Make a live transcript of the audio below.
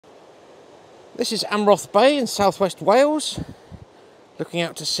This is Amroth Bay in southwest Wales, looking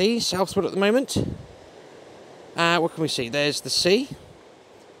out to sea southward at the moment. What can we see? There's the sea,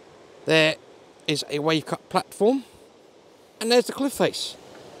 there is a wave cut platform, and there's the cliff face.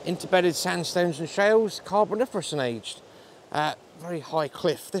 Interbedded sandstones and shales, Carboniferous and aged. Very high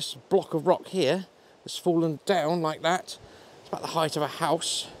cliff. This block of rock here has fallen down like that. It's about the height of a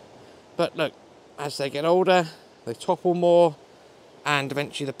house. But look, as they get older, they topple more, and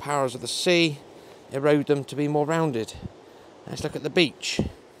eventually the powers of the sea erode them to be more rounded. Let's look at the beach.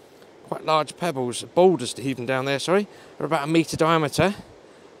 Quite large pebbles, boulders even down there, sorry, are about 1 metre diameter,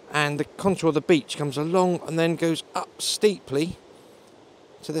 and the contour of the beach comes along and then goes up steeply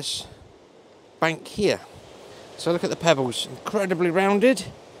to this bank here. So look at the pebbles, incredibly rounded,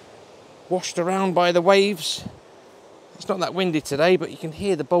 washed around by the waves. It's not that windy today, but you can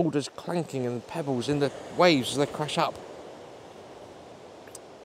hear the boulders clanking and pebbles in the waves as they crash up.